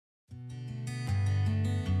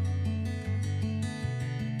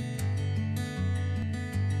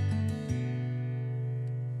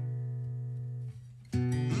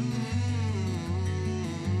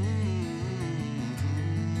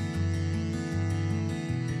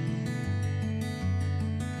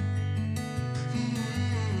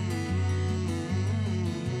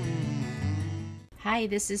Hi,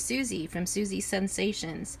 this is Susie from Susie's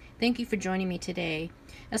Sensations. Thank you for joining me today.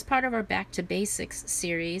 As part of our Back to Basics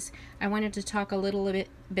series, I wanted to talk a little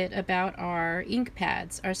bit about our ink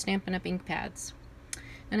pads, our StampinUp ink pads.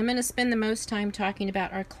 And I'm going to spend the most time talking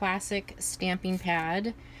about our classic stamping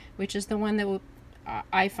pad, which is the one that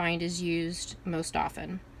I find is used most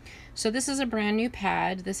often. So this is a brand new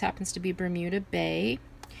pad. This happens to be Bermuda Bay,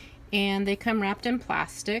 and they come wrapped in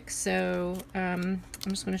plastic. So I'm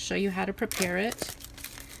just going to show you how to prepare it.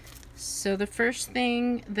 So the first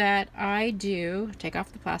thing that I do, take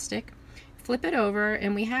off the plastic, flip it over,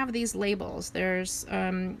 and we have these labels. There's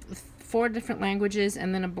 4 different languages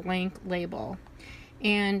and then a blank label.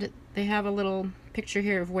 And they have a little picture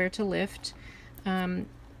here of where to lift.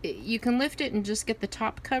 You can lift it and just get the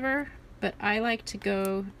top cover, but I like to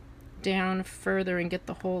go down further and get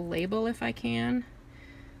the whole label if I can.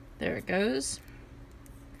 There it goes.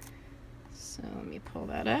 So let me pull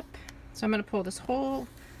that up. So I'm going to pull this whole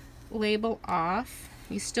label off.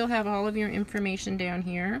 You still have all of your information down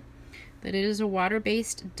here, that it is a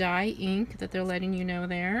water-based dye ink that they're letting you know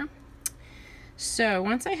there. So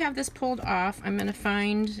once I have this pulled off, I'm going to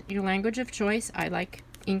find your language of choice. I like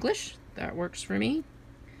English. That works for me.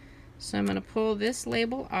 So I'm going to pull this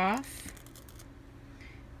label off,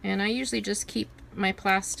 and I usually just keep my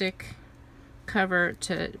plastic cover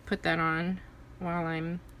to put that on while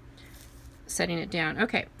I'm setting it down.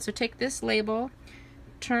 Okay, so take this label,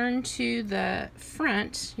 turn to the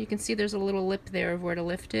front. You can see there's a little lip there of where to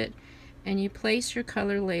lift it, and you place your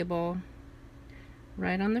color label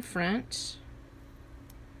right on the front,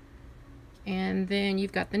 and then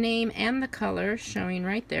you've got the name and the color showing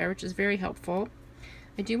right there, which is very helpful.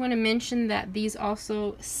 I do want to mention that these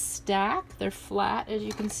also stack. They're flat, as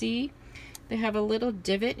you can see. They have a little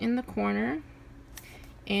divot in the corner,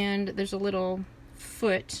 and there's a little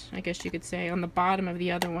foot, I guess you could say, on the bottom of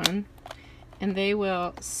the other one, and they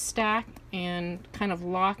will stack and kind of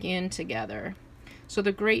lock in together. So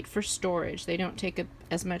they're great for storage. They don't take up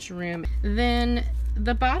as much room. Then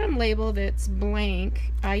the bottom label that's blank,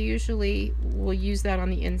 I usually will use that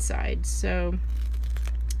on the inside. So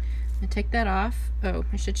I take that off. Oh,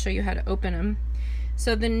 I should show you how to open them.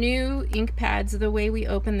 So the new ink pads, the way we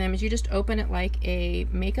open them is you just open it like a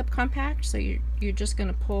makeup compact. So you're just going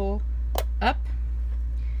to pull up,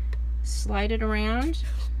 slide it around,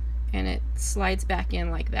 and it slides back in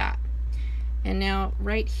like that. And now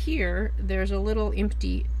right here there's a little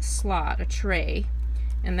empty slot, a tray,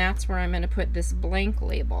 and that's where I'm going to put this blank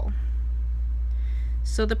label.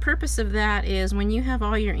 So the purpose of that is when you have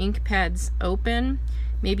all your ink pads open,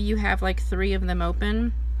 maybe you have like 3 of them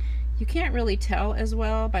open, you can't really tell as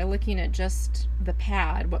well by looking at just the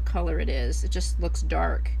pad what color it is. It just looks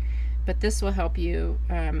dark. But this will help you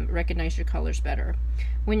recognize your colors better.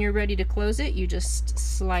 When you're ready to close it, you just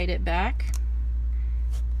slide it back.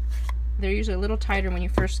 They're usually a little tighter when you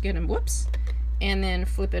first get them. Whoops. And then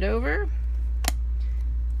flip it over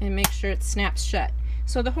and make sure it snaps shut.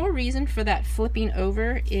 So the whole reason for that flipping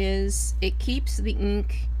over is it keeps the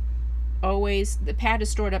ink always, the pad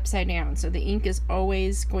is stored upside down, so the ink is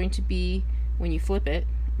always going to be, when you flip it,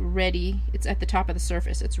 ready. It's at the top of the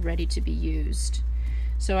surface. It's ready to be used.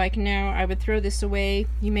 So I would throw this away.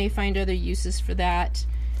 You may find other uses for that.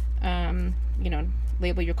 You know,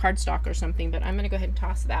 label your cardstock or something, but I'm going to go ahead and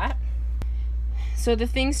toss that. So the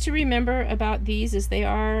things to remember about these is they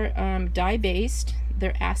are dye-based,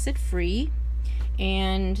 they're acid-free,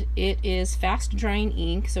 and it is fast-drying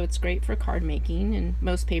ink, so it's great for card making and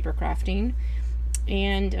most paper crafting.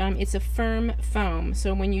 And it's a firm foam,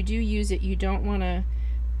 so when you do use it, you don't want to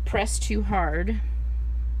press too hard.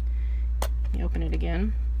 Let me open it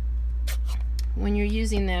again. When you're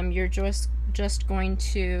using them, you're just going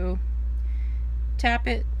to tap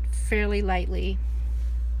it fairly lightly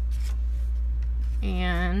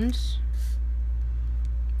and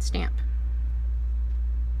stamp.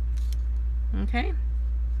 Okay,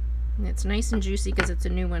 and it's nice and juicy because it's a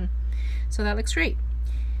new one. So that looks great.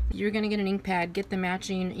 You're going to get an ink pad, get the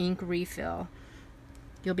matching ink refill.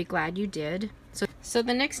 You'll be glad you did. So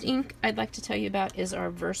the next ink I'd like to tell you about is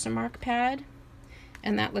our Versamark pad,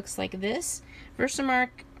 and that looks like this. Versamark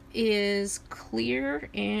is clear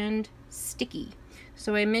and sticky.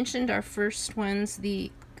 So I mentioned our first ones,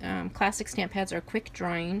 the classic stamp pads, are quick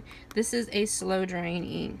drying. This is a slow drying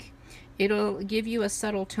ink. It'll give you a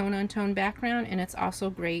subtle tone-on-tone background, and it's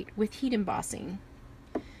also great with heat embossing.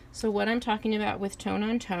 So what I'm talking about with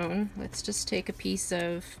tone-on-tone, let's just take a piece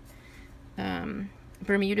of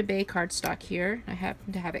Bermuda Bay cardstock here. I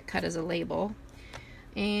happen to have it cut as a label.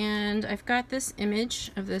 And I've got this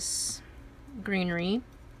image of this greenery,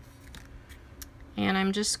 and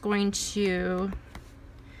I'm just going to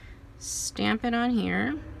stamp it on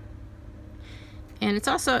here. And it's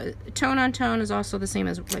also, tone on tone is also the same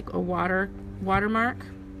as like a watermark.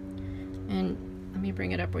 And let me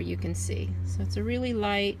bring it up where you can see. So it's a really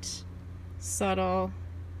light, subtle,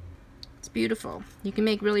 it's beautiful. You can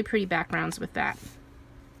make really pretty backgrounds with that.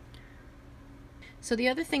 So the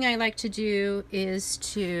other thing I like to do is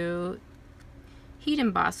to heat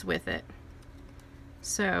emboss with it.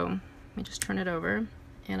 So let me just turn it over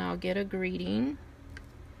and I'll get a greeting.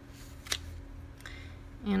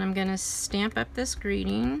 And I'm going to stamp up this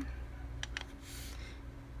greeting.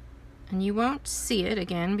 And you won't see it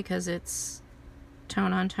again because it's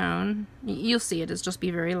tone on tone. You'll see it, it's just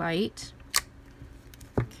be very light.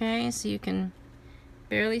 Okay, so you can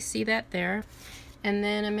barely see that there. And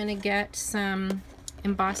then I'm going to get some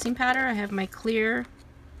embossing powder. I have my clear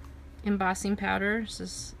embossing powder. This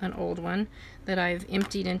is an old one that I've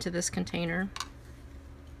emptied into this container.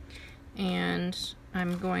 And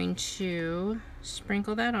I'm going to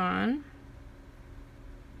sprinkle that on.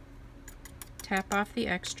 Tap off the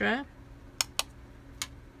extra.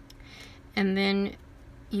 And then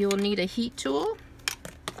you'll need a heat tool.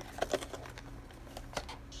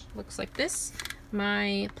 Looks like this.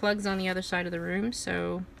 My plug's on the other side of the room,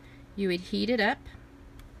 so you would heat it up.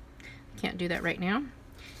 Can't do that right now.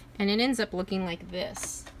 And it ends up looking like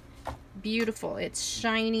this. Beautiful. It's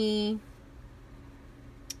shiny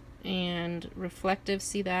and reflective.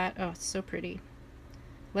 See that? Oh, it's so pretty.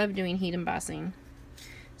 Love doing heat embossing.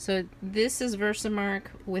 So this is Versamark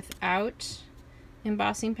without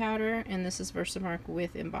embossing powder, and this is Versamark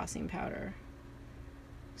with embossing powder.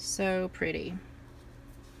 So pretty.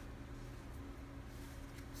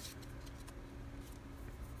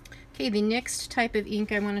 Okay, the next type of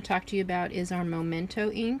ink I want to talk to you about is our Memento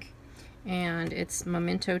ink, and it's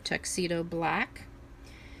Memento Tuxedo Black.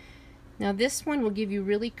 Now this one will give you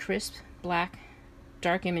really crisp black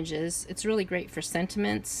dark images. It's really great for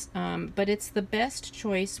sentiments, but it's the best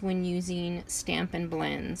choice when using Stampin'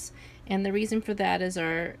 Blends. And the reason for that is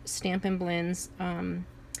our Stampin' Blends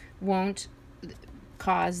won't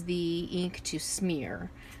cause the ink to smear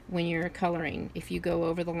when you're coloring. If you go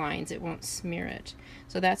over the lines, it won't smear it.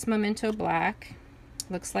 So that's Memento Black.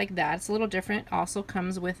 Looks like that. It's a little different. Also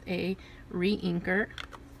comes with a re-inker.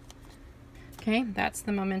 Okay, that's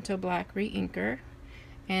the Memento Black re-inker.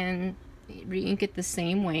 And re-ink it the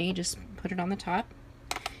same way, just put it on the top.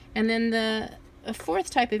 And then the fourth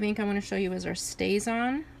type of ink I want to show you is our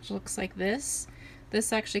Stazon, which looks like this.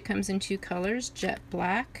 This actually comes in two colors, jet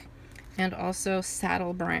black and also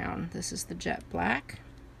saddle brown. This is the jet black.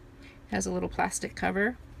 Has a little plastic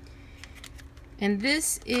cover. And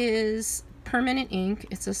this is permanent ink.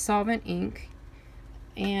 It's a solvent ink.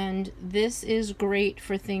 And this is great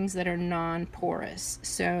for things that are non-porous.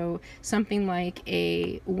 So something like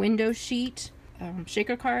a window sheet,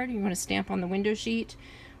 shaker card, you want to stamp on the window sheet,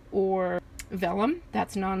 or vellum,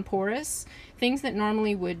 that's non-porous. Things that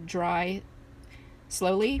normally would dry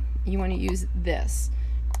slowly, you want to use this.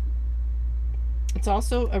 It's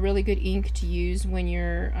also a really good ink to use when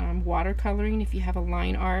you're watercoloring. If you have a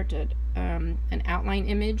line art, an outline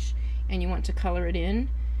image, and you want to color it in,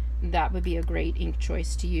 that would be a great ink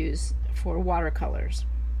choice to use for watercolors.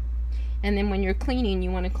 And then when you're cleaning,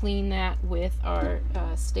 you want to clean that with our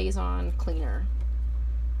Stazon cleaner,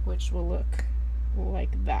 which will look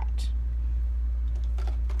like that.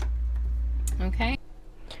 Okay,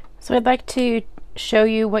 so I'd like to show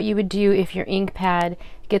you what you would do if your ink pad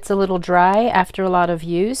gets a little dry after a lot of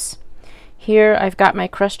use. Here I've got my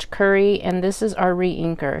crushed curry, and this is our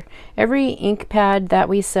re-inker. Every ink pad that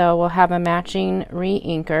we sell will have a matching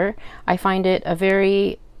re-inker. I find it a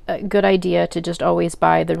very good idea to just always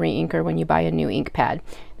buy the re-inker when you buy a new ink pad.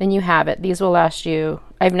 Then you have it. These will last you,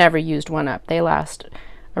 I've never used one up. They last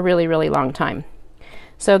a really, really long time.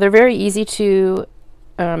 So they're very easy to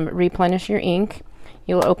replenish your ink.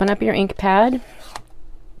 You'll open up your ink pad,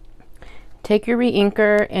 take your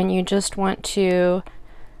re-inker, and you just want to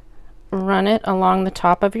run it along the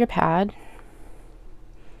top of your pad,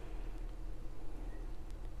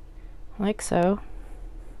 like so.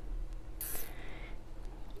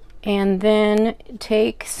 And then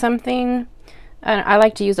take something, I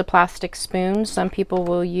like to use a plastic spoon. Some people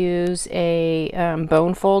will use a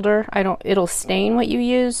bone folder. It'll stain what you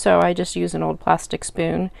use, so I just use an old plastic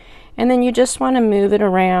spoon. And then you just want to move it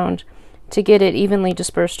around to get it evenly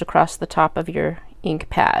dispersed across the top of your ink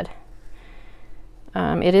pad.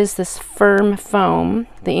 It is this firm foam.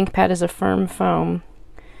 The ink pad is a firm foam,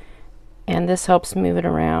 and this helps move it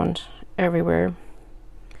around everywhere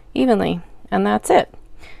evenly. And that's it.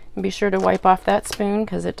 And be sure to wipe off that spoon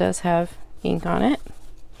because it does have ink on it.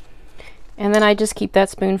 And then I just keep that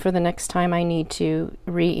spoon for the next time I need to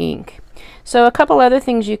re-ink. So a couple other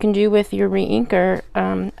things you can do with your re-inker.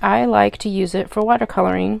 I like to use it for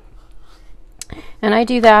watercoloring. And I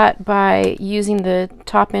do that by using the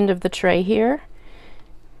top end of the tray here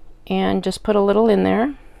and just put a little in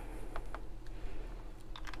there.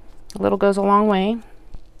 A little goes a long way.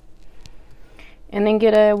 And then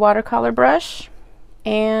get a watercolor brush,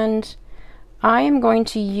 and I am going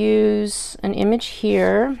to use an image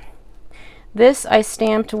here. This I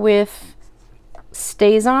stamped with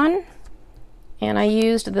Stazon, and I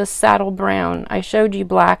used the saddle brown. I showed you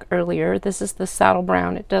black earlier. This is the saddle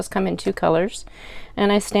brown. It does come in 2 colors.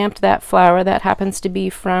 And I stamped that flower. That happens to be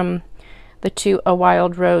from the A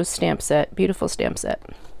Wild Rose stamp set. Beautiful stamp set.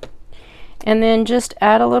 And then just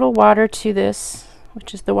add a little water to this,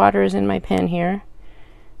 which is the water is in my pen here.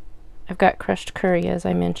 I've got crushed curry, as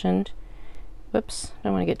I mentioned. Whoops,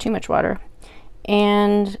 don't want to get too much water.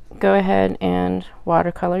 And go ahead and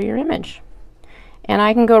watercolor your image. And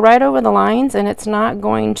I can go right over the lines, and it's not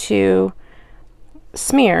going to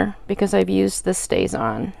smear because I've used the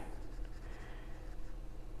Stazon.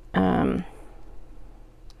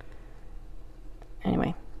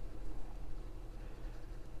 Anyway.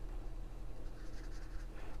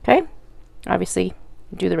 Okay, obviously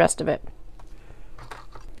do the rest of it.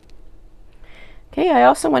 Okay, I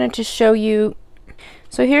also wanted to show you,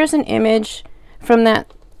 so here's an image from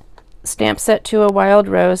that stamp set To A Wild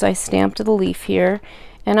Rose. I stamped the leaf here,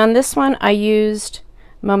 and on this one I used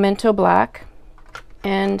Memento Black,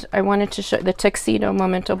 and I wanted to show the Tuxedo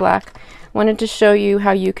Memento Black. Wanted to show you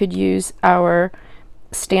how you could use our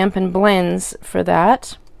Stampin' Blends for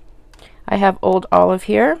that. I have Old Olive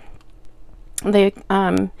here. They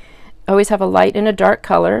always have a light and a dark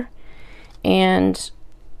color, and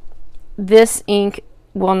this ink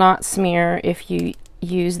will not smear if you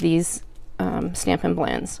use these Stampin'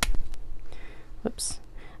 Blends. Whoops.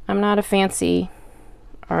 I'm not a fancy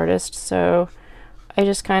artist, so I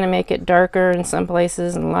just kind of make it darker in some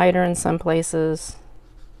places and lighter in some places.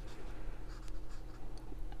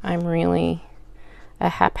 I'm really a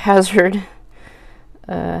haphazard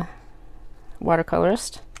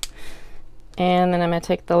watercolorist. And then I'm going to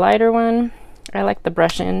take the lighter one. I like the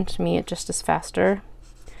brush end. To me, it just is faster.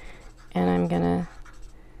 And I'm going to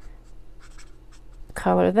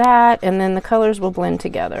color that, and then the colors will blend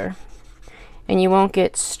together. And you won't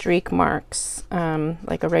get streak marks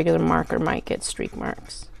like a regular marker might get streak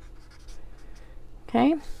marks.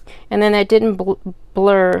 Okay? And then that didn't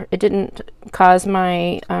blur, it didn't cause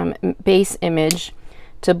my base image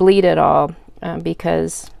to bleed at all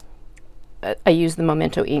because I used the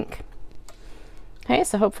Memento ink. Okay,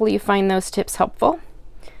 so hopefully you find those tips helpful.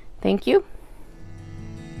 Thank you.